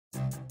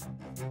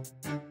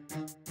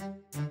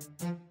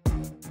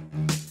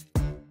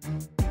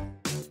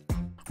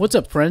What's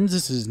up, friends?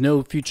 This is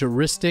No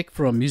Futuristic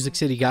from Music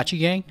City Gotchi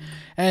Gang,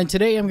 and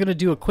today I'm going to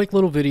do a quick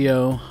little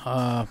video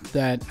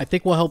that I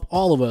think will help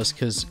all of us,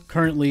 because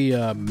currently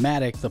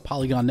MATIC, the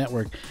Polygon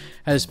network,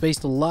 has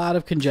faced a lot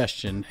of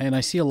congestion, and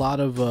I see a lot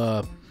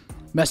of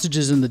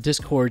messages in the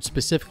Discord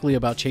specifically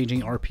about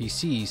changing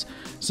RPCs.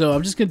 So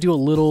I'm just going to do a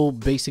little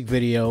basic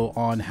video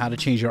on how to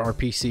change your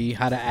RPC,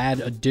 how to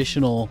add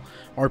additional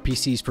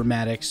RPCs for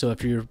MATIC. So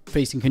if you're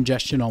facing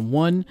congestion on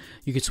one,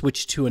 you can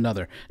switch to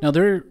another. Now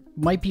there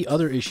might be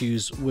other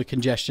issues with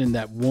congestion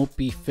that won't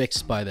be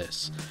fixed by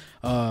this.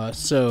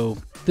 So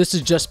this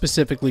is just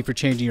specifically for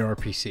changing your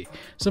RPC.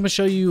 So I'm going to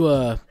show you,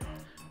 we're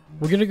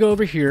going to go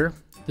over here.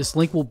 This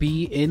link will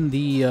be in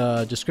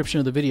the description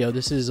of the video.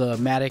 This is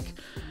MATIC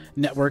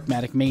network,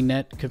 MATIC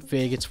mainnet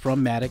config. It's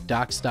from MATIC,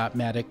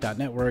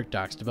 docs.matic.network,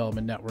 docs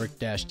development network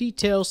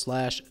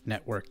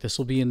 -detail/network. This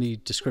will be in the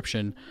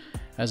description,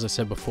 as I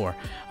said before.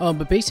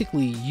 But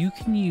basically, you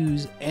can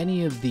use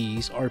any of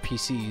these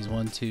RPCs,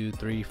 1, 2,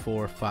 3,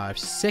 4, 5,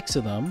 6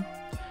 of them,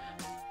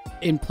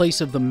 in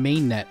place of the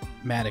mainnet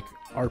MATIC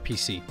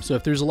RPC. So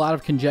if there's a lot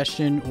of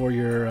congestion or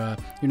you're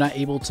not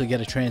able to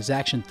get a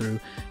transaction through,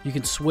 you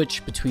can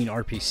switch between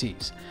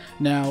RPCs.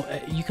 Now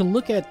you can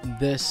look at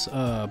this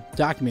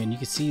document. You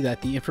can see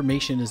that the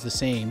information is the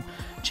same.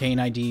 Chain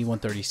ID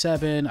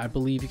 137. I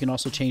believe you can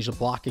also change the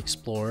block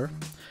explorer.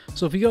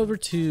 So if we go over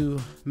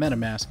to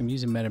MetaMask, I'm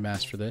using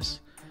MetaMask for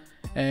this,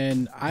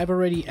 and I've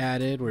already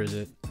added, where is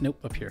it? Nope,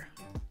 up here.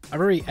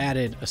 I've already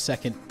added a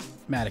second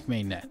MATIC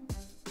mainnet.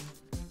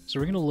 So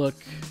we're gonna look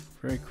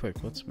very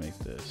quick. Let's make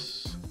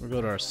this. We'll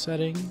go to our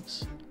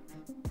settings,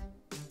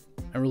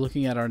 and we're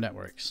looking at our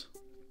networks.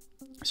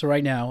 So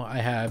right now I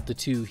have the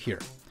two here.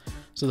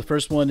 So the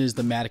first one is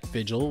the MATIC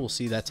Vigil. We'll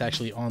see that's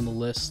actually on the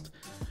list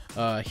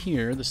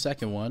here, the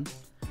second one.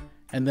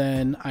 And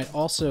then I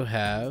also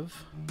have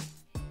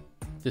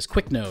this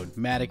quick node,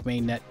 MATIC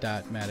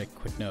mainnet.MATIC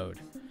quick node.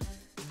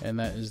 And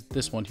that is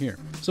this one here.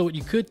 So what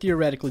you could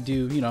theoretically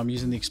do, you know, I'm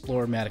using the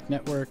Explorer MATIC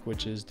network,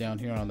 which is down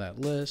here on that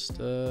list,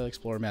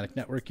 Explorer MATIC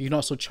network. You can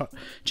also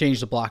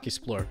change the block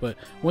explorer, but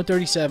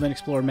 137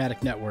 Explorer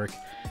MATIC network.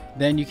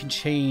 Then you can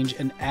change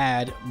and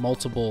add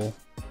multiple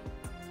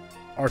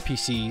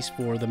RPCs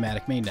for the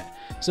MATIC mainnet.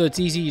 So it's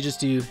easy. You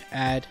just do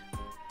add.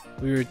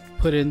 We would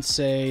put in,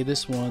 say,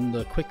 this one,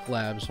 the Quick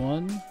Labs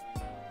one,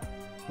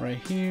 right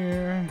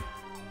here.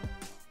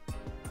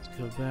 Let's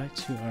go back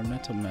to our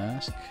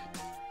MetaMask.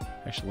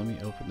 Actually, let me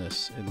open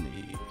this in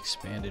the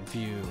expanded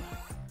view.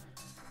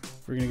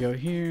 We're going to go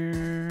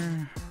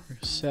here,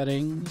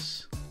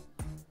 settings,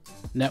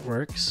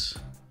 networks.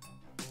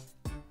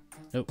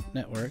 Nope,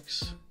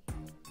 networks.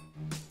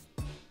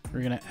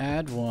 We're going to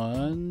add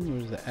one.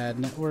 Where's the add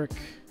network?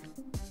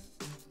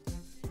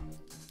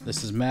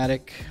 This is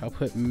MATIC. I'll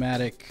put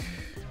MATIC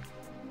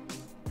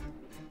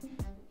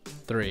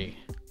 3.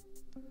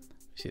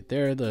 See it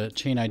there. The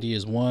chain ID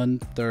is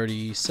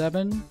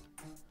 137.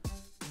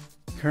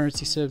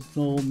 Currency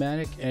signal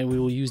MATIC, and we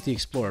will use the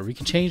Explorer. We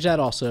can change that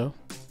also.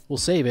 We'll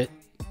save it,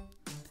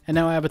 and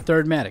now I have a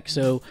third MATIC.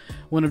 So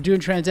when I'm doing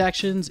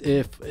transactions,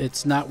 if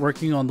it's not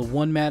working on the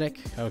one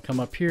MATIC, I would come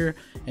up here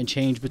and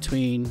change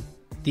between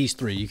these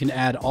three. You can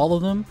add all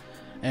of them,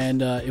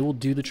 and it will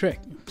do the trick.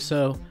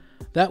 So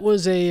that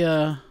was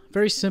a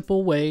very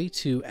simple way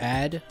to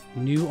add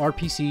new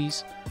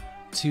RPCs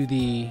to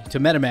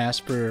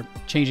MetaMask for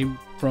changing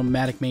from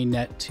MATIC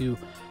mainnet to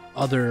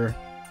other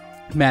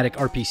MATIC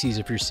RPCs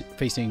if you're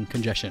facing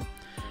congestion.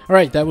 All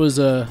right, that was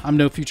I'm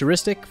No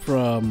Futuristic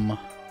from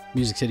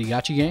Music City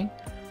Gotchi Gang.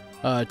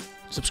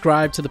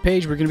 Subscribe to the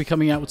page. We're going to be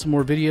coming out with some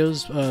more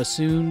videos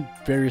soon.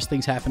 Various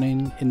things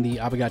happening in the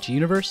Gotchi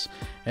universe.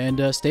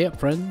 And stay up,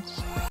 friends.